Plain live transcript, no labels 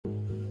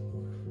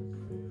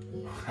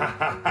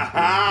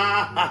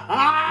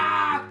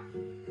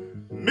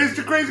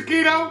Mr. Crazy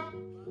Keto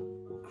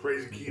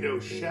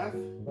Chef,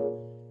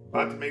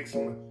 about to make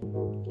some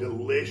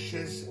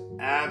delicious,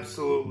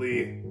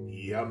 absolutely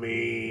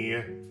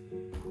yummy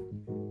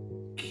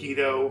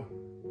keto,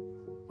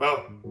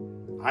 well,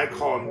 I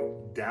call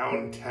them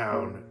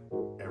downtown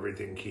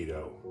everything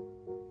keto.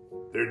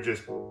 They're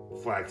just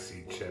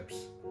flaxseed chips,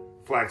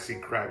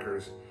 flaxseed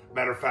crackers.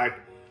 Matter of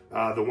fact,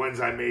 the ones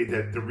I made,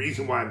 that the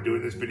reason why I'm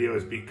doing this video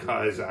is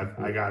because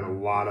I got a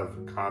lot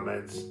of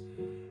comments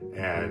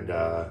and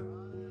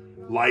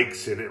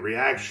likes and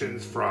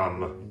reactions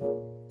from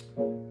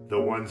the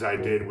ones I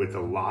did with the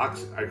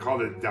lox. I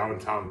called it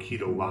downtown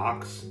keto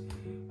lox.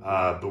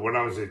 But when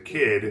I was a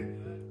kid,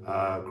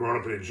 growing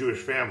up in a Jewish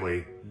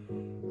family,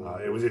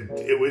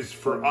 it was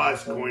for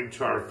us going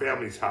to our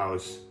family's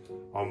house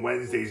on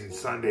Wednesdays and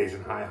Sundays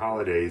and high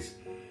holidays,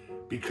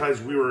 because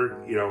we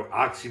were, you know,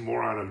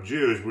 oxymoron of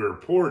Jews. We were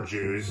poor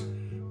Jews.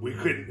 We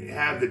couldn't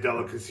have the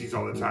delicacies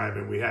all the time,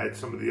 and we had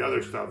some of the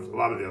other stuff, a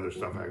lot of the other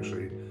stuff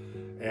actually,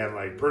 and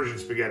like Persian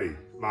spaghetti.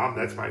 Mom,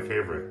 that's my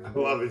favorite. I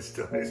love it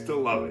still. I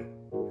still love it.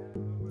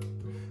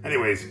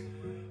 Anyways,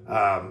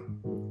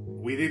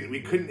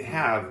 we couldn't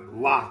have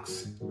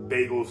lox,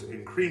 bagels,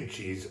 and cream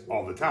cheese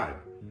all the time.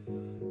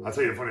 I'll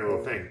tell you a funny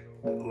little thing.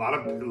 A lot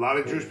of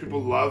Jewish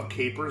people love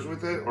capers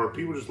with it, or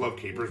people just love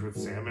capers with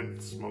salmon,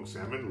 smoked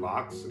salmon,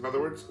 lox, in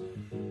other words.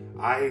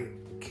 I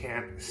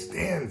can't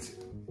stand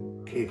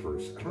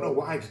capers. I don't know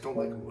why, I just don't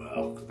like them.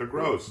 Ugh, they're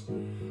gross.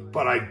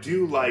 But I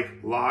do like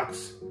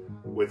lox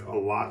with a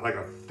lot, like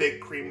a thick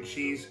cream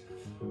cheese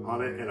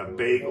on it, and a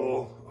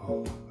bagel,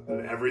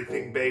 an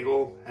everything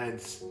bagel,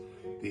 hence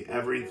the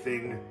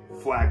everything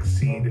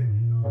flaxseed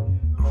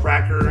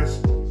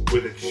crackers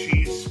with a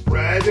cheese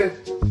spread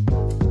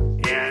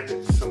and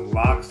some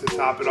lox to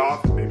top it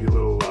off, maybe a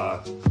little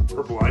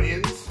purple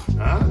onions.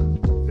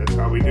 That's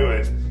how we do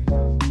it.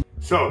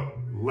 So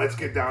let's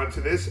get down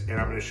to this, and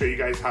I'm going to show you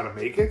guys how to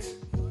make it.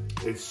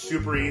 It's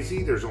super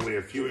easy. There's only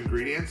a few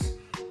ingredients.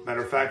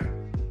 Matter of fact,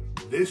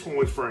 this one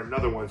was for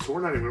another one, so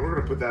we're going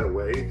to put that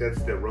away.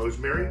 That's the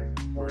rosemary.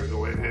 We're going to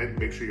go ahead and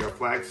make sure you got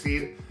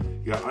flaxseed,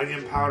 you got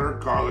onion powder,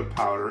 garlic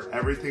powder,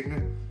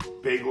 everything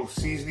bagel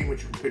seasoning,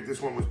 which you can pick.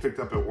 This one was picked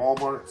up at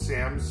Walmart,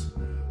 Sam's.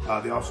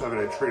 They also have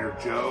it at Trader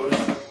Joe's.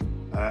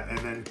 And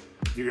then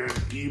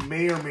you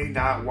may or may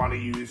not want to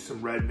use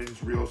some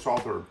Redmond's real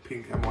salt or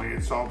pink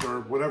Himalayan salt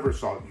or whatever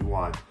salt you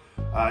want.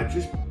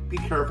 Just be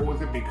careful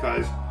with it,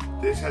 because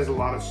this has a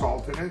lot of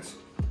salt in it.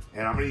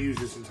 And I'm going to use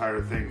this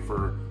entire thing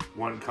for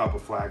 1 cup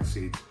of flax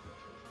seeds.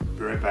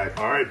 Be right back.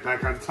 All right,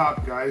 back on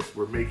top, guys.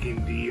 We're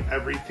making the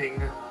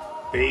everything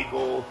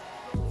bagel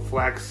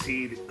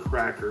flaxseed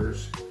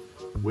crackers,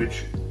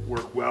 which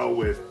work well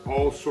with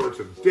all sorts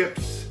of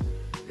dips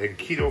and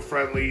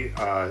keto-friendly,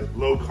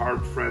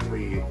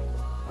 low-carb-friendly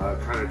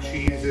kind of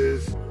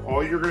cheeses.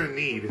 All you're going to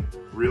need,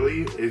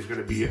 really, is going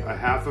to be a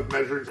half a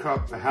measuring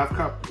cup, a half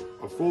cup,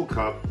 a full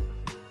cup,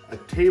 a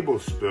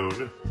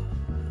tablespoon,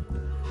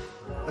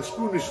 a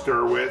spoon to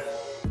stir with,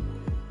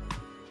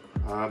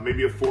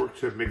 maybe a fork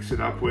to mix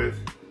it up with,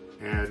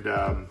 and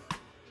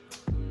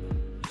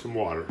some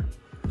water,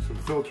 some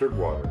filtered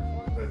water.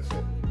 That's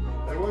it.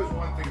 There was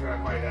one thing that I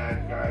might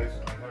add, guys.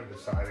 I haven't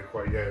decided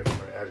quite yet if I'm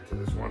going to add it to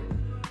this one,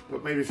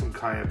 but maybe some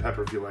cayenne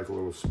pepper if you like a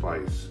little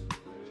spice.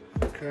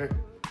 Okay.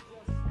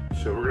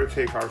 So we're going to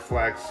take our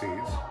flax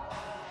seeds.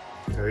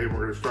 Okay,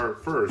 we're going to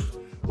start first.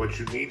 What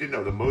you need to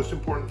know, the most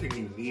important thing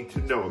you need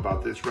to know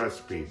about this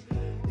recipe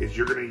is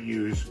you're going to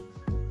use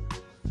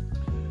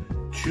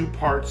 2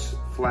 parts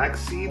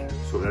flaxseed,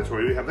 so that's why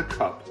we have the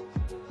cup.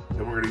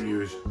 Then we're going to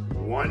use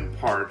 1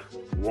 part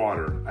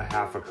water, a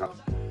half a cup.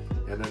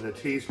 And then the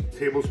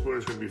tablespoon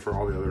is going to be for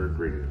all the other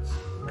ingredients,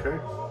 okay?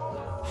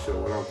 So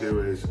what I'll do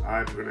is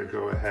I'm going to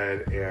go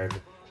ahead and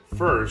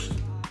first,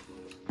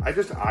 I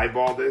just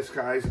eyeball this,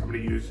 guys. I'm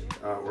going to use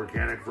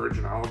organic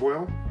virgin olive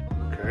oil,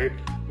 okay?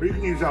 Or you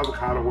can use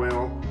avocado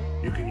oil.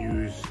 You can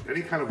use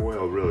any kind of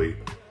oil, really.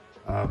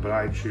 But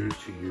I choose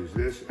to use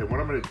this. And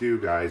what I'm going to do,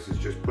 guys, is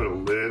just put a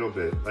little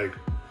bit, like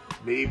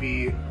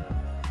maybe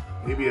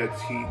a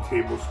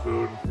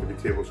tablespoon,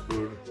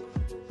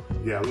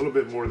 yeah, a little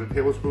bit more than a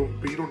tablespoon,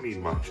 but you don't need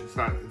much. It's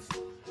not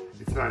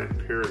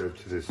imperative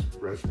to this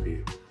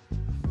recipe.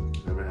 I'm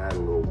going to add a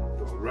little.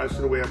 The rest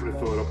of the way, I'm going to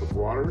fill it up with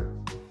water.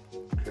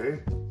 Okay,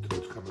 so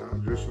it's coming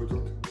out just so it's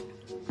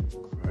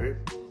right.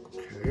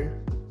 Okay,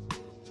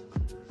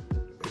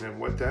 and then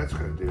what that's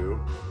going to do,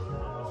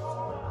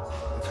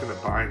 it's going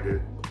to bind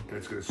it, and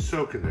it's going to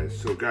soak in this.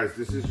 So guys,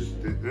 this is just,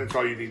 that's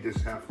all you need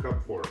this half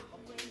cup for.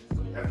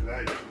 After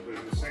that, you can put it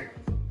in the sink.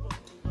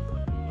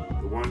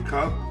 The 1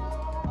 cup.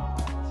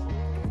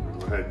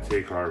 Go ahead and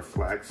take our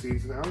flax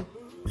seeds now.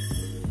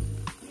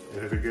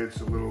 And if it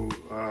gets a little,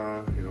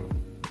 you know,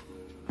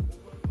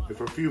 if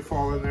a few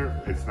fall in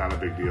there, it's not a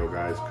big deal,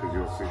 guys, because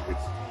you'll see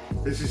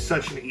this is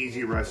such an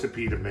easy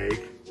recipe to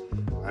make.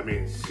 I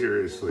mean,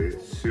 seriously,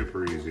 it's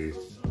super easy.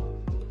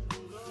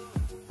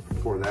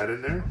 Pour that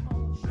in there,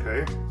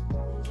 okay?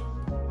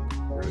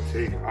 We're gonna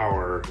take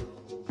our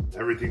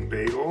everything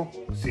bagel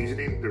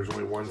seasoning. There's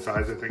only one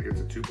size, I think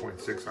it's a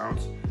 2.6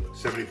 ounce,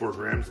 74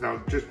 grams.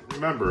 Now just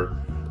remember,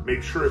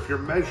 make sure if you're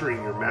measuring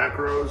your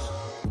macros,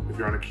 if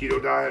you're on a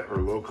keto diet or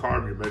low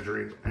carb, you're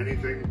measuring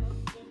anything,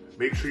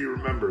 make sure you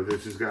remember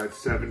this has got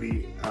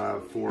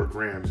 74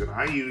 grams. And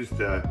I just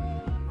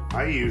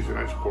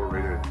pour it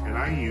right in, and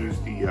I use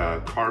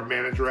the Carb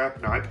Manager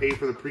app. Now I pay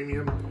for the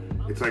premium.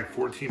 It's like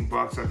 14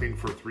 bucks, I think,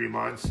 for 3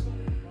 months.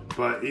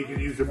 But you can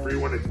use the free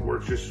one. It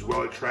works just as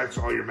well. It tracks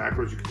all your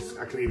macros.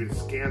 I can even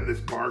scan this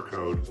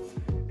barcode,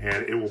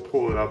 and it will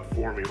pull it up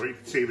for me. Or you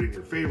can save it in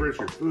your favorites,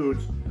 your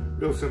foods.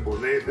 Real simple.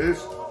 And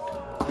this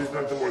is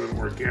nothing more than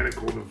organic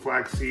golden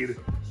flaxseed.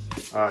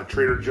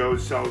 Trader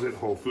Joe's sells it.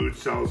 Whole Foods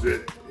sells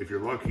it. If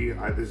you're lucky,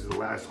 this is the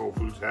last Whole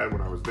Foods had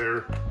when I was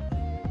there.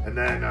 And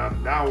then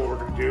now what we're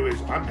going to do is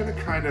I'm going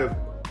to kind of,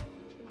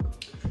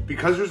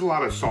 because there's a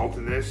lot of salt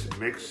in this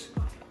mix,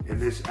 in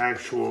this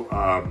actual,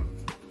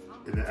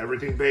 in the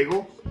everything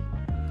bagel,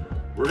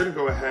 we're going to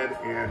go ahead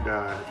and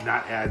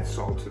not add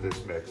salt to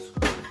this mix.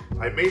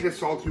 I made a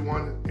salty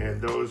one, and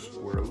those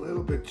were a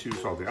little bit too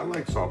salty. I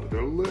like salt, but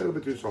they're a little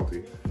bit too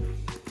salty.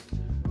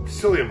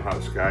 Psyllium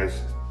husk, guys.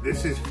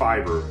 This is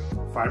fiber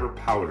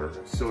powder,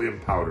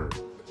 psyllium powder.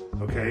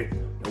 Okay,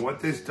 and what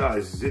this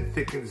does is it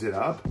thickens it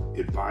up,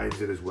 it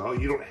binds it as well.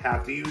 You don't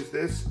have to use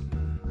this.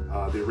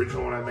 The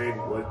original one I made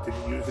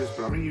didn't use this,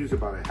 but I'm gonna use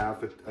about a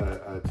half a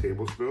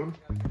tablespoon.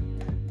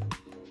 I'm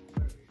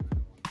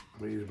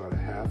gonna use about a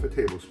half a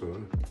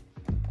tablespoon.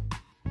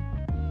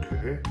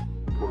 Okay,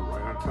 pour it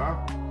right on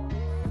top.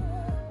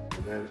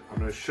 And then I'm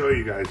gonna show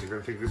you guys, you're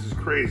gonna think this is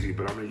crazy,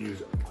 but I'm gonna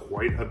use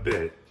quite a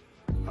bit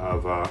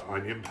of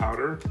onion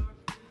powder.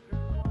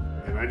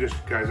 And I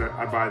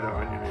buy the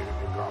onion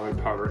and garlic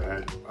powder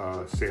at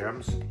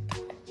Sam's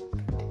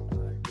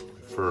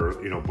for,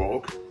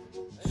 bulk.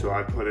 So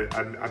I put it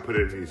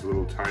in these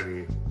little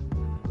tiny,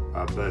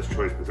 Best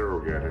Choice, but they're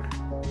organic.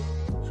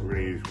 So we're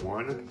gonna use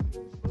one.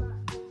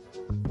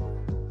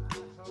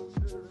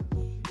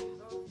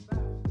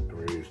 And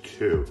we're gonna use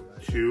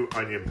two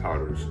onion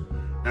powders.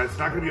 Now it's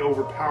not gonna be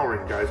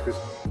overpowering, guys, because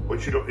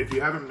if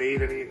you haven't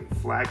made any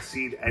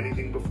flaxseed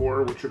anything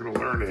before, what you're gonna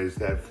learn is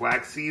that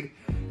flaxseed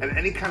and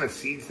any kind of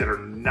seeds that are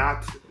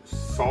not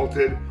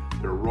salted,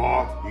 they're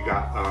raw. You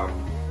got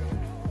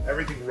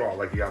everything raw.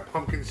 Like you got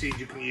pumpkin seeds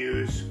you can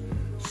use,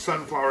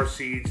 sunflower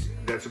seeds,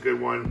 that's a good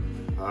one.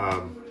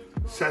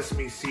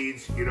 Sesame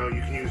seeds, you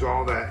can use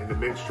all that in the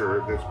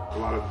mixture. That's a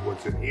lot of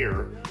what's in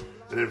here.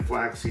 And then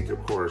flax seeds,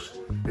 of course.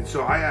 And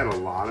so I add a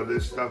lot of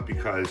this stuff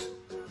because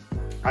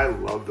I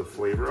love the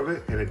flavor of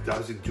it, and it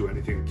doesn't do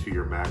anything to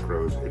your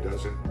macros. It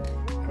doesn't.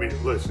 I mean,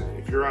 listen,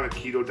 if you're on a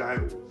keto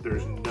diet,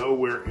 there's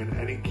nowhere in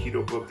any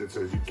keto book that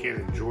says you can't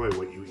enjoy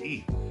what you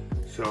eat.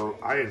 So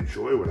I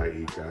enjoy what I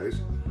eat,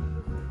 guys.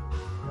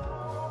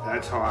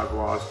 That's how I've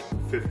lost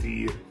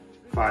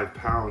 55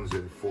 pounds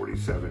in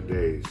 47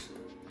 days.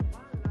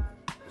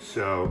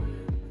 So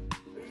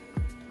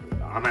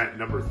I'm at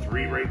number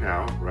 3 right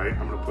now, right?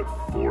 I'm gonna put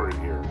 4 in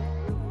here.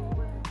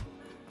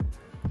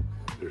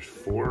 There's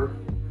 4.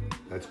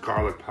 That's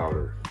garlic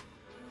powder.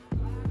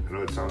 I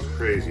know it sounds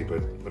crazy,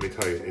 but let me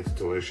tell you, it's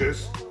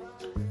delicious.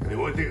 And the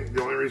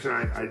only reason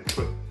I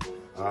put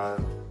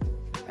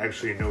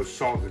actually no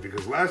salt is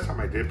because last time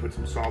I did put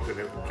some salt in,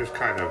 it just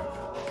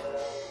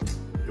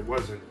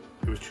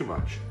it was too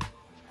much.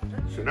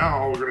 So now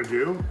all we're gonna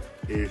do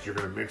is you're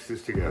gonna mix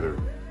this together.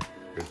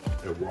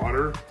 The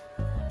water,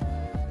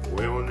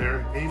 oil in there,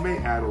 and you may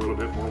add a little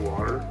bit more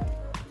water,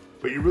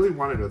 but you really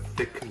wanted a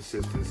thick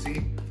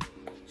consistency.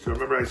 So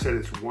remember I said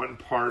it's 1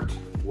 part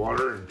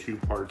water and 2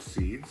 parts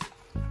seeds.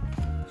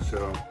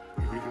 So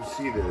if you can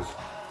see this,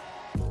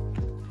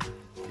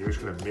 you're just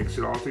gonna mix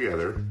it all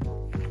together.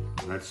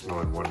 And that's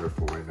smelling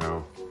wonderful right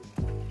now.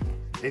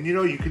 And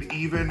you could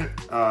even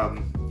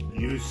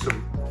use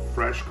some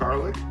fresh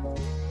garlic.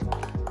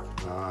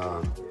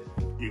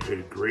 You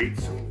could grate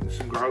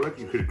some garlic.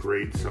 You could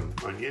grate some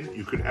onion.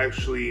 You could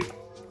actually,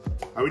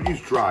 I would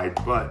use dried,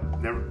 but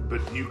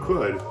you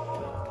could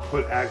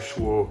put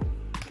actual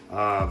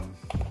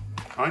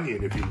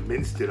onion if you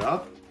minced it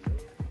up,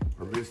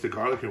 or minced the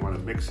garlic and want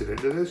to mix it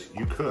into this,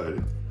 you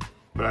could.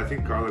 But I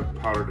think garlic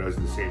powder does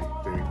the same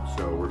thing,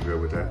 so we're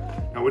good with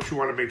that. Now what you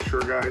want to make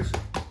sure, guys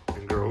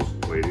and girls,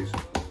 ladies,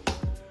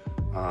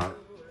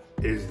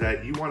 is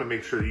that you want to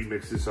make sure you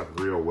mix this up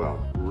real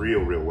well,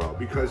 real well,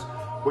 because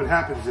what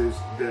happens is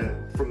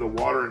that from the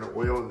water and the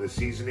oil and the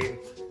seasoning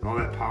and all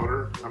that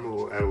powder, I'm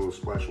gonna add a little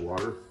splash of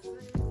water.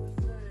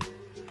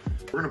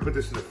 We're gonna put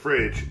this in the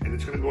fridge, and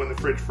it's gonna go in the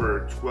fridge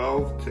for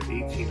 12 to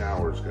 18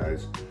 hours,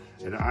 guys.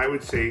 And I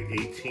would say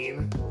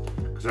 18,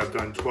 because I've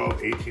done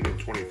 12, 18, and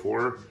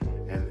 24,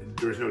 and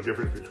there's no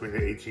difference between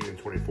the 18 and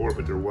 24,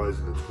 but there was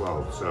in the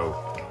 12. So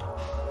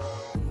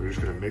we're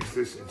just gonna mix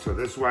this. And so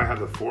this is why I have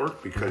the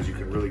fork, because you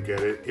can really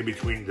get it in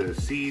between the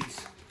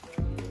seeds.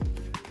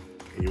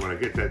 And you wanna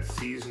get that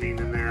seasoning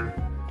in there.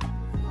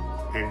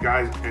 And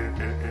guys,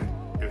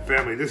 and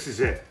family, this is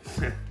it.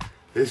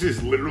 This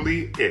is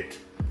literally it.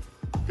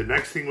 The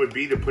next thing would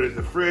be to put it in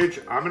the fridge.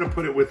 I'm gonna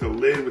put it with a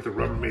lid, with a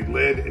Rubbermaid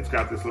lid. It's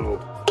got this little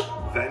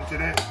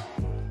vented it.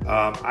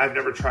 I've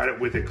never tried it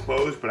with it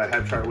closed, but I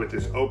have tried it with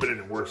this open and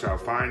it works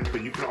out fine.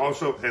 But you can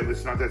also, and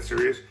it's not that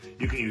serious,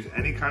 you can use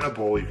any kind of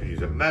bowl. You can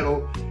use a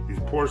metal, use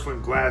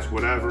porcelain, glass,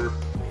 whatever.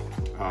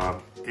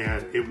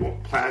 And it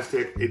won't,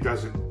 plastic, it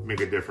doesn't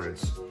make a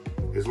difference.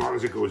 As long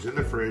as it goes in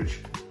the fridge,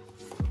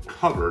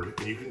 covered,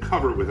 and you can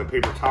cover it with a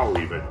paper towel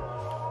even.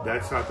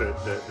 That's not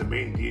the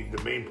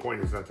main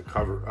point is not the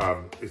cover,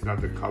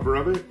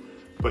 of it,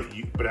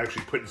 but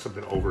actually putting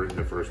something over it in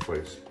the first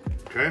place,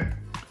 okay?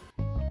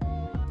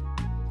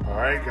 All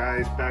right,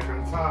 guys, back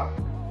on top.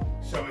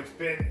 So it's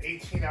been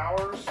 18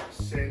 hours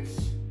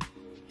since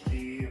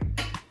we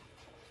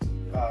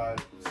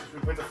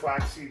put the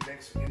flaxseed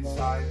mix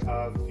inside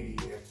of the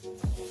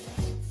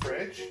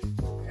fridge,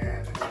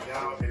 and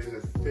now it is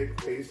a thick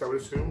paste, I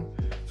would assume.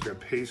 It's like a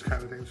paste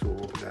kind of thing, so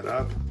we'll open that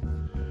up.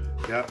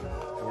 Yep,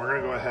 and we're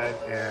gonna go ahead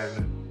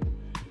and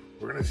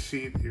you're gonna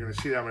see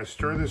that I'm gonna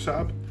stir this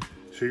up.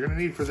 So you're gonna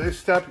need, for this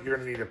step, you're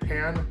gonna need a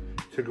pan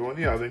to go in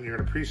the oven. You're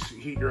gonna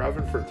preheat your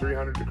oven for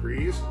 300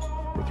 degrees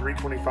or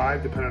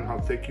 325, depending on how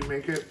thick you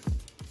make it.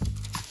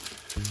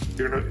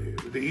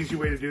 The easy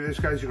way to do this,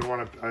 guys, you're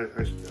gonna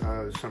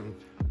want some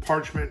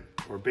parchment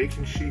or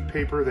baking sheet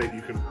paper that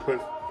you can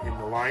put in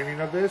the lining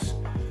of this.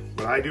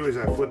 What I do is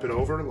I flip it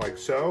over like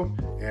so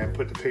and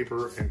put the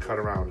paper and cut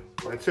around.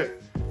 That's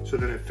it. So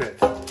then it fits.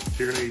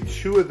 So you're gonna need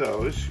 2 of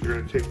those. You're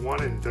gonna take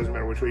one, and it doesn't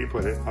matter which way you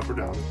put it, up or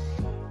down.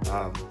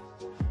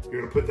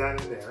 You're gonna put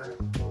that in there,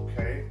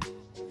 okay?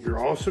 You're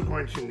also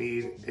going to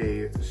need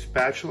a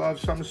spatula of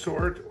some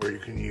sort, or you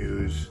can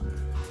use,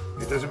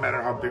 it doesn't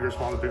matter how big or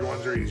small, the bigger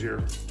ones are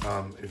easier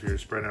if you're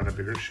spreading on a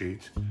bigger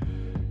sheet.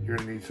 You're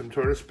gonna need some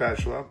sort of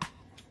spatula,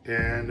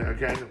 and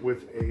again,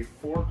 with a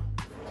fork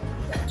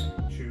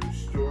to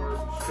stir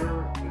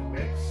the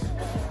mix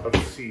of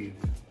seed.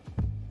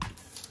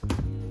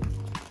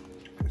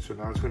 So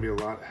now it's gonna be a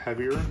lot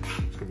heavier.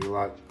 It's gonna be a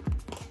lot,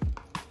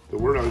 the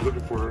word I was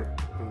looking for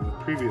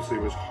previously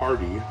was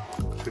hearty.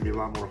 It's gonna be a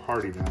lot more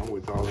hearty now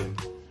with all the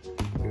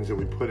things that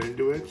we put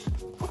into it.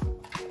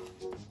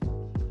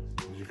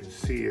 As you can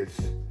see, it's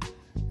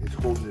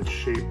holding its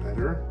shape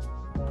better.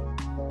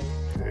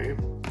 Okay.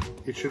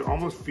 It should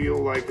almost feel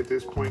like, at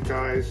this point,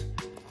 guys,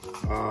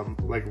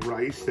 like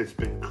rice that's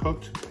been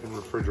cooked and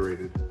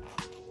refrigerated.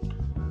 It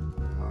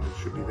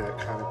should be that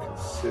kind of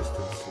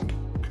consistency,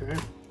 okay?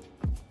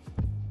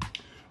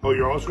 Oh,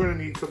 you're also gonna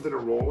need something to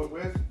roll it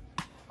with.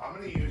 I'm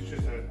gonna use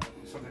just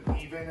something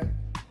even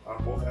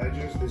on both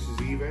edges. This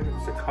is even,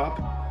 it's a cup.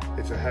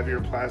 It's a heavier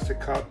plastic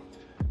cup.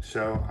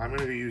 So I'm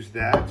gonna use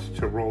that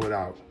to roll it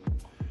out.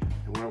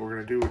 And what we're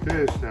gonna do with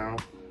this now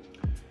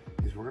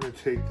is we're gonna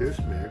take this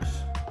mix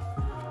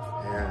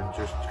and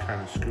just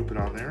kind of scoop it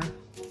on there.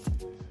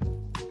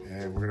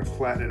 And we're gonna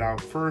flatten it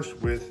out first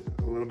with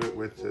a little bit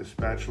with the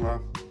spatula,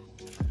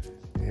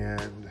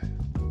 and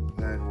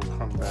then we'll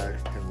come back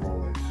and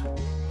roll it.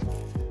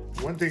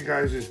 One thing,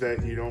 guys, is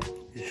that you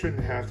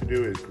shouldn't have to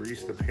do is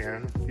grease the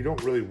pan. You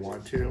don't really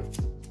want to,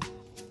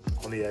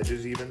 on the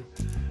edges even.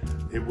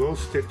 It will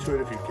stick to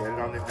it if you get it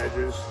on the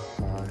edges,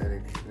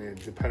 and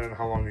depending on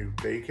how long you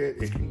bake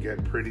it, it can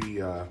get pretty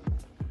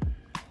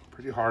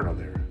hard on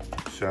there.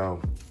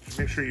 So just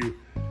make sure you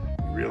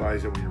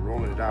realize that when you're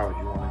rolling it out,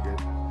 you want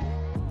to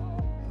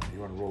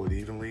roll it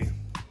evenly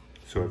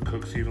so it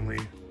cooks evenly.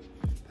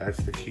 That's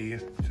the key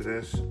to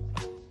this.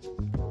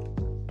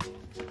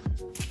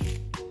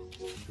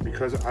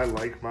 Because I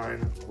like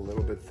mine a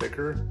little bit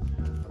thicker,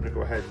 I'm gonna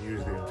go ahead and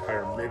use the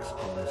entire mix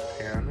on this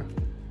pan.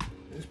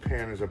 This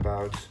pan is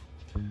about,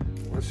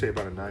 let's say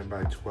about a 9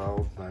 by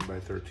 12, 9 by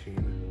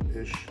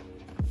 13-ish.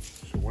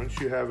 So once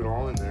you have it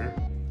all in there,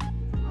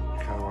 you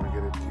kind of want to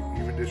get it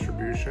to even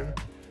distribution.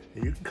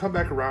 And you can come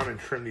back around and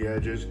trim the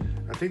edges.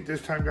 I think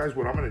this time, guys,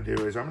 what I'm gonna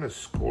do is I'm gonna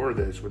score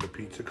this with a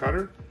pizza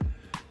cutter.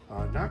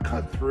 Not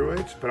cut through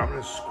it, but I'm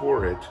gonna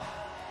score it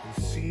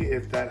and see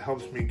if that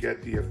helps me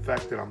get the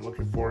effect that I'm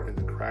looking for in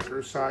the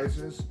cracker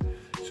sizes,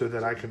 so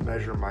that I can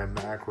measure my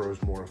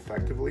macros more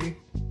effectively.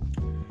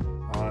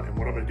 And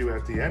what I'm gonna do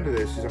at the end of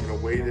this is I'm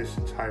gonna weigh this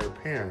entire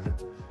pan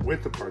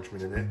with the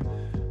parchment in it,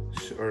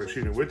 or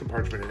excuse me, with the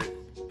parchment in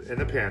it, in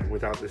the pan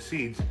without the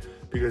seeds,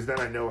 because then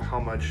I know how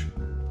many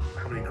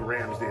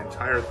grams the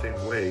entire thing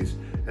weighs.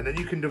 And then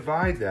you can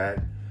divide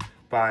that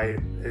by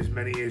as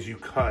many as you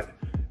cut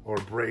or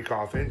break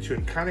off into,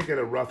 and kind of get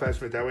a rough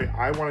estimate that way.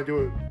 I wanna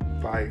do it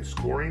by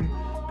scoring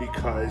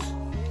because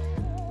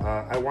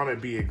I want to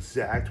be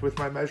exact with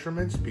my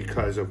measurements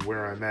because of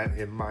where I'm at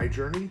in my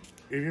journey.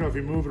 You know, if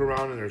you move it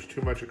around and there's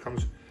too much, it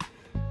comes.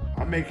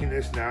 I'm making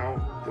this now.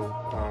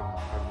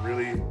 I'm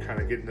really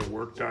kind of getting the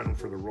work done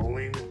for the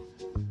rolling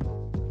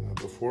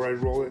before I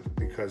roll it,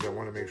 because I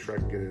want to make sure I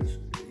can get it as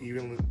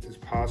even as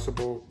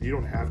possible. You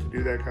don't have to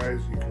do that,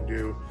 guys. You can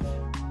do.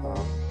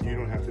 You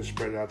don't have to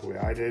spread it out the way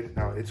I did.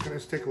 Now it's going to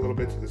stick a little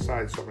bit to the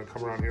side, so I'm going to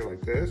come around here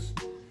like this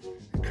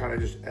and kind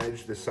of just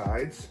edge the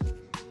sides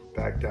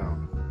back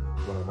down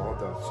when I'm all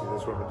done. See,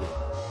 that's what I'm going to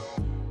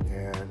do.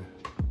 And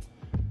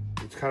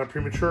it's kind of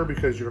premature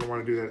because you're going to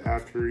want to do that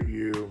after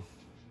you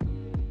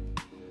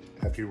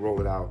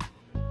roll it out.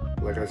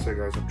 Like I said,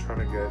 guys, I'm trying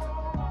to get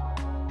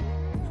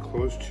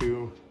close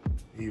to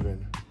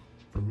even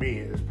for me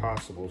as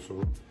possible,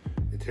 so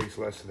it takes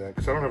less of that.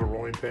 Because I don't have a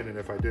rolling pin, and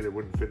if I did, it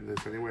wouldn't fit in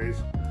this anyways.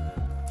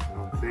 I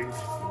don't think.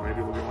 You might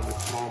be able to get one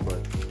that's small,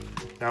 but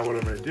now what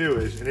I'm going to do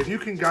is, and if you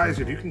can, guys,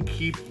 if you can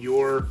keep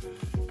your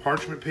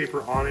parchment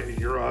paper on it in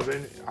your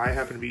oven, I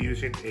happen to be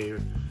using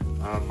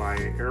my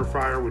air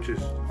fryer, which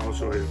is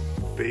also a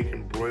bake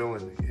and broil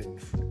and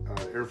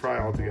air fry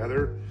all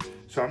together.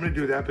 So I'm going to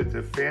do that, but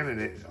the fan in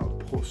it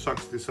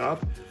sucks this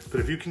up. But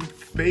if you can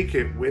bake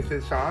it with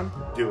this on,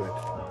 do it.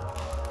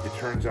 It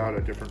turns out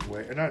a different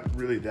way. And not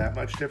really that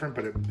much different,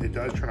 but it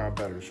does turn out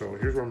better. So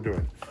here's what I'm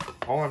doing.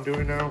 All I'm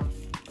doing now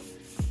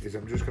is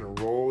I'm just going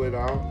to roll it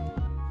out,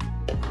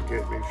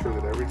 make sure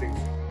that everything's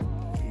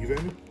even.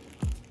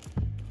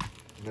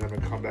 And then I'm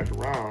going to come back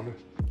around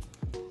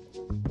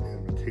and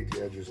I'm going to take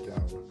the edges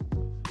down.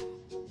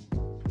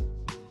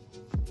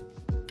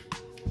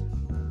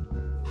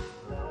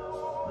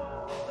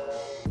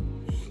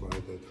 Slide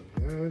that down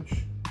the edge.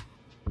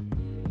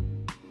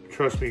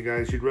 Trust me,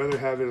 guys, you'd rather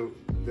have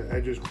the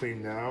edges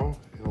clean now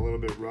and a little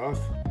bit rough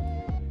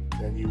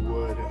than you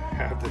would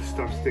have the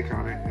stuff stick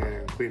on it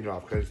and clean it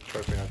off, because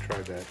trust me, I've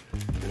tried that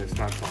and it's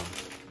not fun.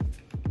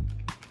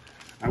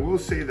 I will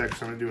say that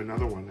because I'm going to do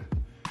another one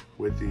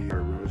with the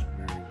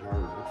rosemary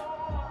garlic.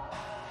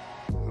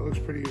 That looks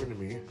pretty even to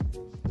me.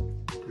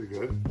 Pretty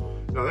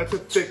good. Now that's a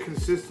thick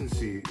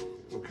consistency,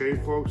 okay,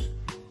 folks?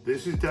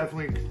 This is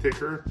definitely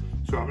thicker,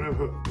 so I'm going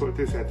to put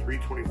this at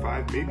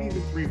 325, maybe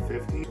even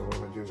 350. So what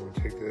I'm going to do is I'm going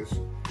to take this,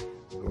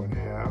 go in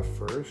half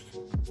first,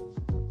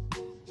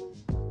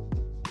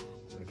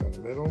 right down the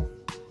middle.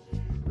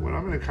 What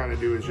I'm going to kind of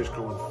do is just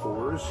go in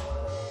fours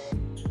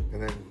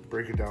and then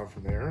break it down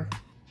from there.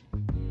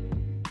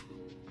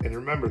 And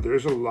remember,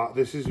 there's a lot,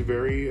 this is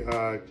very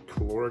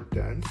caloric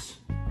dense,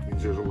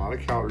 means there's a lot of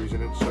calories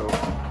in it. So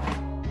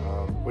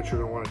what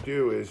you're gonna wanna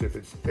do is, if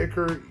it's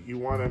thicker, you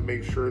wanna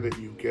make sure that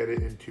you get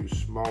it into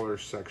smaller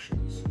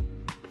sections,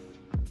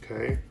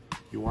 okay?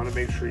 You wanna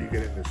make sure you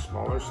get it into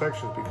smaller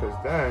sections, because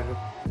then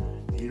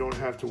you don't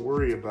have to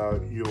worry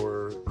about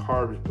your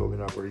carbs building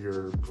up or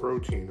your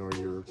protein or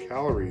your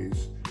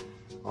calories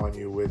on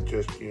you with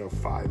just,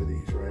 5 of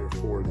these, right? Or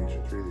 4 of these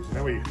or 3 of these. And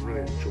that way you can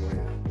really enjoy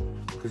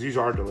it, because these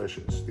are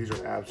delicious. These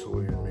are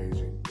absolutely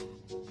amazing.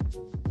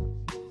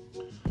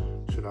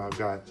 So now I've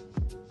got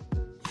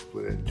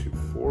split it into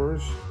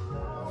 4s.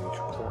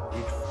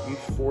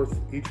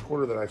 Each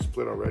quarter that I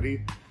split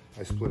already,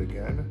 I split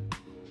again.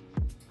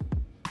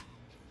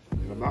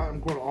 And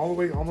I'm going all the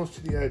way almost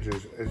to the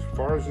edges, as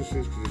far as this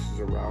is, because this is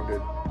a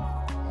rounded,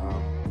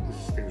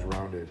 this thing's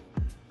rounded.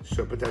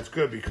 So, but that's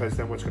good, because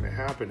then what's going to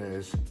happen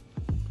is,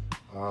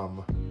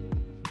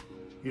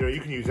 you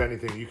can use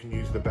anything. You can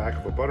use the back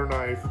of a butter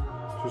knife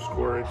to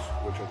score it,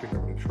 which I think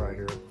I'm going to try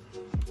here.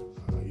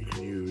 You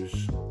can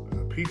use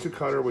a pizza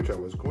cutter, which I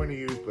was going to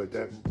use, but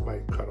that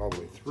might cut all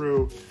the way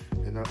through.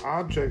 And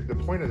the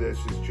point of this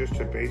is just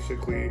to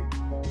basically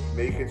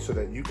make it so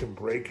that you can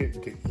break it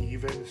into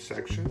even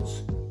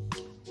sections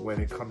when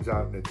it comes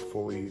out and it's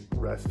fully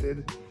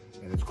rested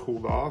and it's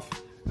cooled off.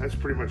 That's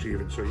pretty much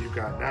even. So you've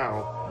got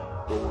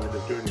now, what we'll end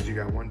up doing is you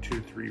got 1,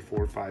 2, 3,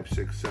 4, 5,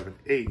 6, 7,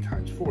 8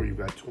 times 4. You've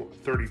got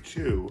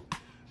 32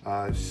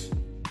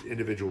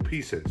 individual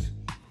pieces.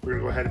 We're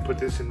gonna go ahead and put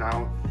this in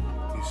now.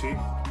 You see,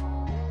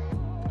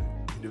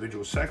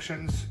 individual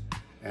sections,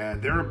 and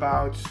they're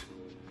about,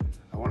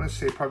 I want to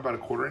say probably about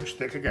a 1/4 inch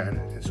thick again.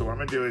 And so what I'm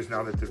gonna do is,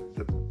 now that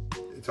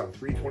it's on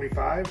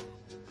 325,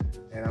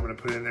 and I'm gonna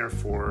put it in there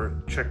for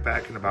check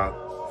back in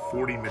about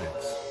 40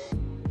 minutes.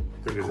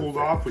 They're cooled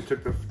off. We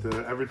took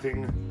the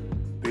everything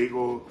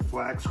bagel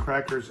flax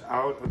crackers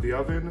out of the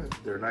oven.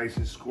 They're nice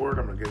and scored.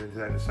 I'm gonna get into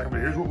that in a second.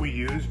 But here's what we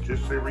used,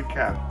 just to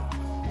recap.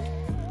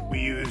 We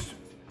used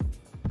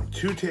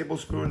 2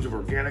 tablespoons of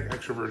organic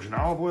extra virgin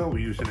olive oil.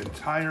 We used an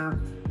entire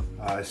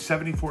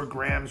 74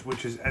 grams,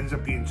 which ends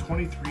up being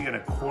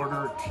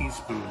 23¼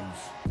 teaspoons.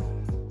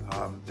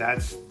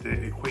 That's the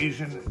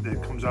equation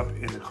that comes up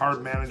in the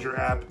Carb Manager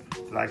app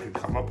that I could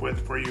come up with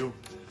for you.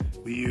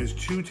 We used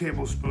 2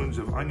 tablespoons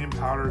of onion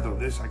powder, though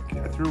this, I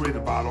threw away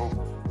the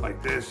bottle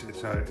like this.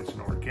 It's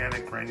an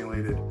organic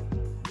granulated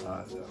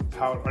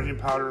onion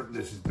powder.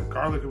 This is the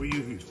garlic that we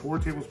use. We use 4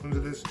 tablespoons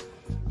of this,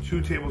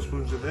 2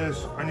 tablespoons of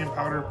this onion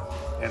powder,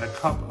 and a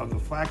cup of the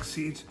flax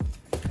seeds.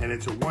 And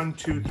it's a 1,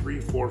 2,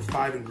 3, 4,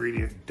 5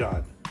 ingredient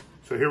done.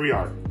 So here we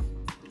are.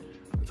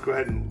 Let's go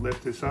ahead and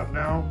lift this up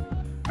now.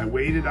 I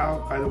weighed it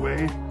out, by the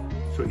way.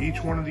 So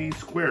each one of these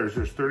squares,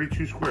 there's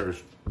 32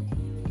 squares.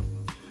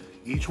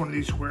 Each one of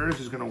these squares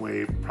is gonna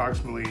weigh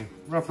approximately,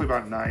 roughly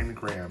about 9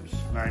 grams,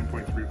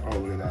 9.3, oh,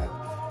 look at that.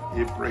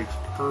 It breaks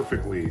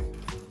perfectly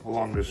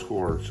along the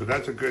score. So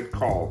that's a good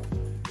call.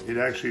 It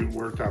actually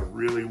worked out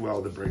really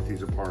well to break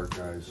these apart,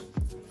 guys.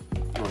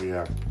 Oh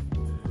yeah.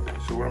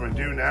 So what I'm gonna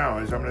do now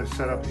is I'm gonna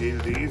set up 8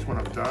 of these when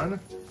I'm done.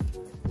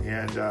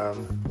 And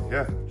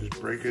yeah, just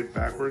break it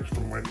backwards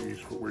from where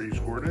you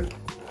scored it.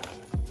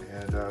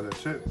 And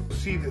that's it.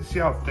 See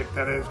how thick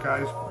that is,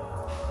 guys?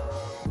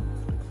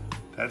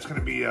 That's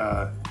gonna be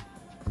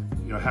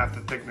half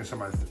the thickness of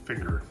my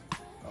finger.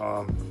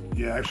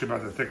 Yeah, actually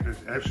about the thickness,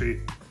 it's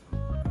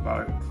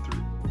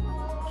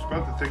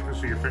about the thickness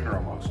of your finger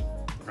almost.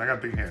 I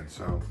got big hands,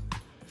 so.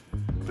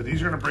 But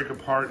these are gonna break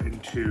apart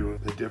into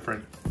the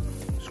different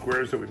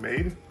squares that we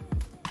made.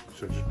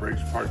 So it just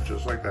breaks apart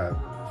just like that.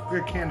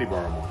 Like a candy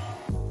bar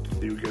almost,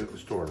 that you would get at the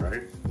store,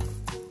 right?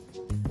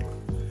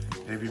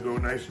 And if you go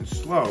nice and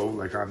slow,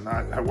 like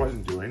I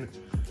wasn't doing,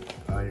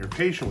 you're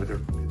patient with it.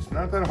 It's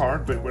not that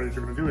hard, but what you're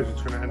gonna do is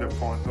it's gonna end up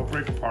falling. They'll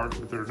break apart.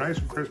 If they're nice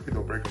and crispy,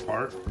 they'll break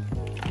apart.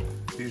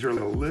 These are a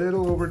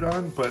little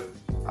overdone, but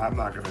I'm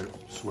not gonna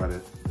sweat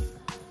it.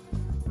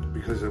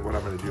 Because of what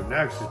I'm gonna do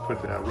next is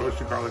put the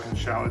roasted garlic and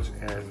shallots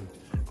and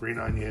green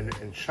onion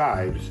and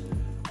chives,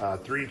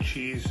 3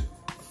 cheese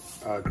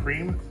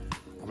cream.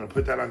 I'm gonna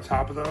put that on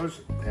top of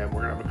those, and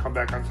we're gonna come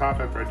back on top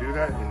after I do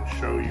that and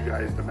show you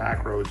guys the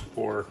macros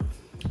for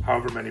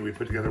however many we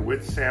put together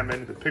with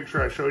salmon. The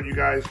picture I showed you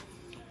guys,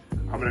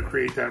 I'm gonna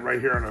create that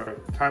right here on a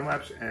time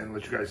lapse and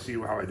let you guys see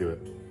how I do it.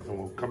 And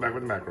we'll come back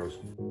with the macros.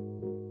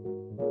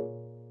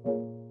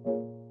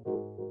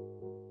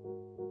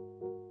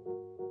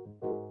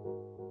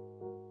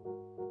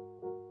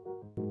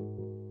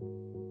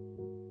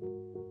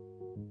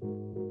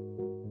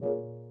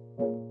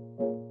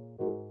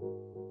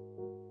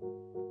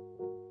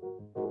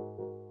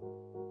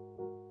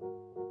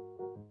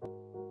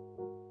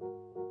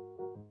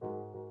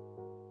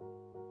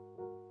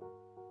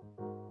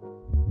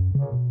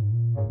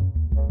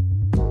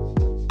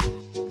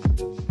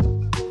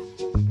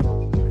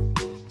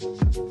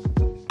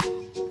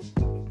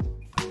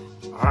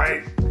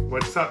 Alright,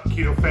 what's up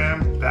Keto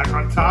fam? Back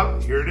on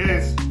top, here it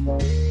is.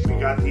 We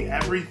got the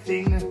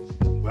everything,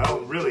 well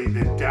really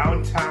the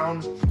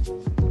downtown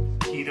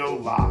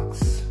keto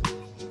lox.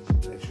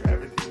 That's your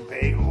everything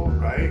bagel,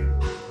 right?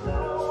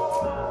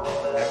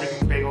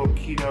 Everything bagel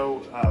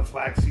keto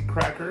flaxseed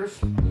crackers.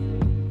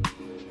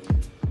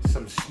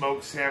 Some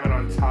smoked salmon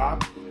on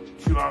top.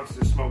 2 ounces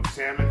of smoked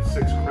salmon,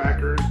 6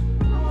 crackers,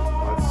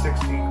 about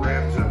 60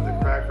 grams of the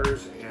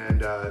crackers,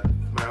 and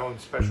my own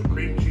special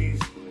cream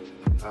cheese.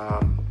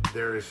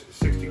 There's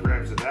 60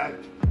 grams of that,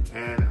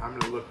 and I'm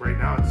gonna look right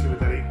now and see what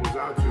that equals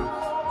out to.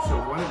 So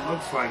what it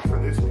looks like for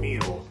this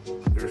meal,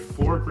 there's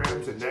 4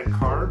 grams of net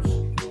carbs.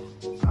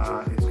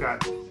 It's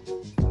got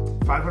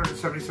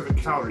 577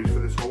 calories for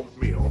this whole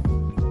meal.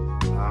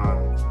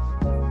 And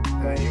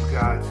then you've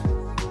got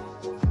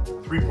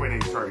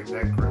 3.8,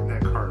 net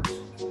carbs.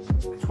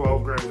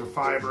 12 grams of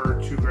fiber,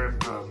 2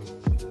 grams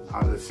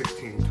out of the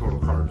 16 total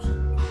carbs.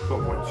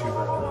 12.2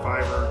 grams of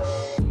fiber,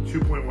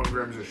 2.1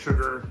 grams of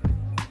sugar.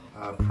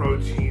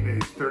 Protein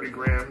is 30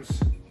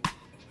 grams,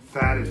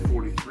 fat is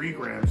 43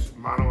 grams,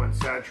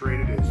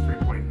 monounsaturated is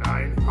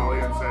 3.9,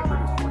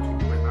 polyunsaturated is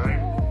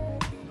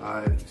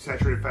 14.9,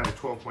 saturated fat is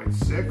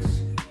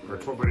 12.6, or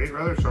 12.8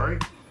 rather, sorry.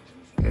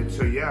 And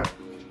so yeah,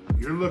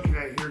 you're looking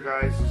at here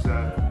guys is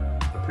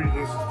a pretty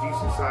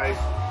decent size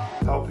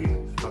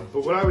helping.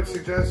 But what I would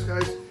suggest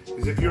guys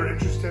is if you're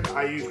interested,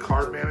 I use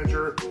Carb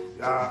Manager.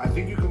 I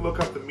think you can look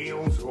up the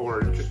meals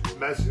or just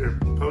message or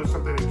post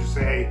something and just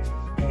say, hey,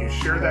 can you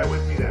share that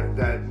with me,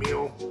 that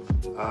meal?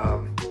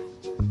 And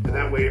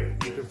that way you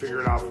can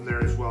figure it out from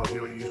there as well if you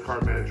don't use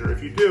Carb Manager.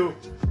 If you do,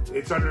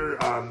 it's under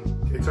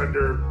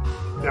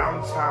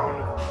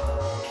Downtown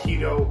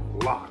Keto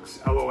Lox,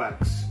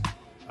 LOX,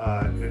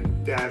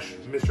 dash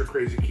Mr.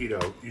 Crazy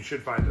Keto. You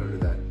should find it under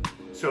that.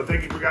 So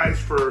thank you guys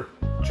for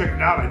checking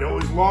it out. I know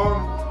it was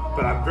long,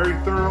 but I'm very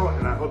thorough,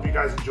 and I hope you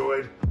guys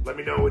enjoyed. Let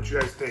me know what you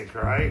guys think,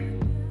 all right?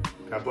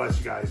 God bless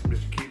you guys.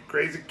 Mr.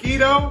 Crazy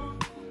Keto.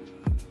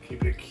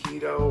 Keep it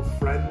keto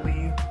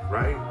friendly,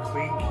 right?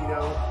 Clean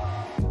keto.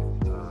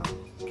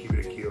 Keep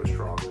it a keto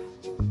strong.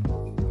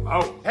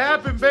 Oh,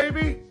 happened,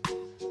 baby.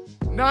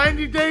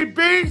 90-day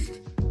beast.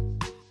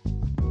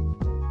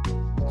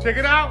 Check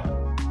it out.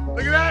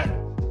 Look at that.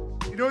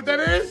 You know what that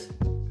is?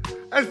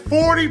 That's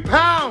 40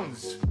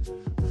 pounds.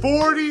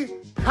 40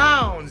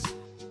 pounds.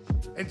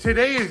 And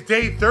today is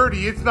day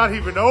 30. It's not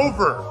even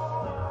over.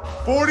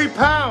 40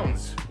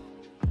 pounds.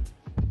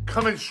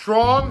 Coming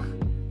strong,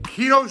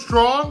 keto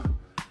strong,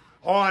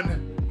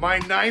 on my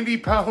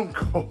 90-pound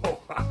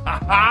goal.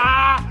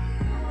 I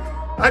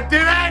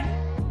did it!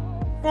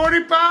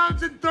 40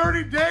 pounds in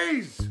 30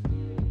 days.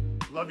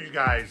 Love you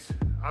guys.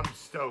 I'm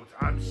stoked.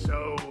 I'm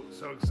so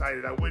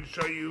excited. I would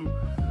show you,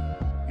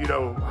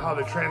 how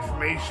the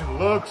transformation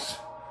looks,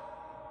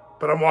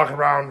 but I'm walking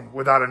around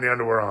without any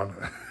underwear on.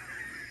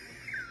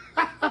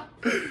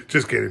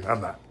 Just kidding. I'm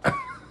not.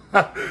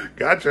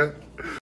 Gotcha.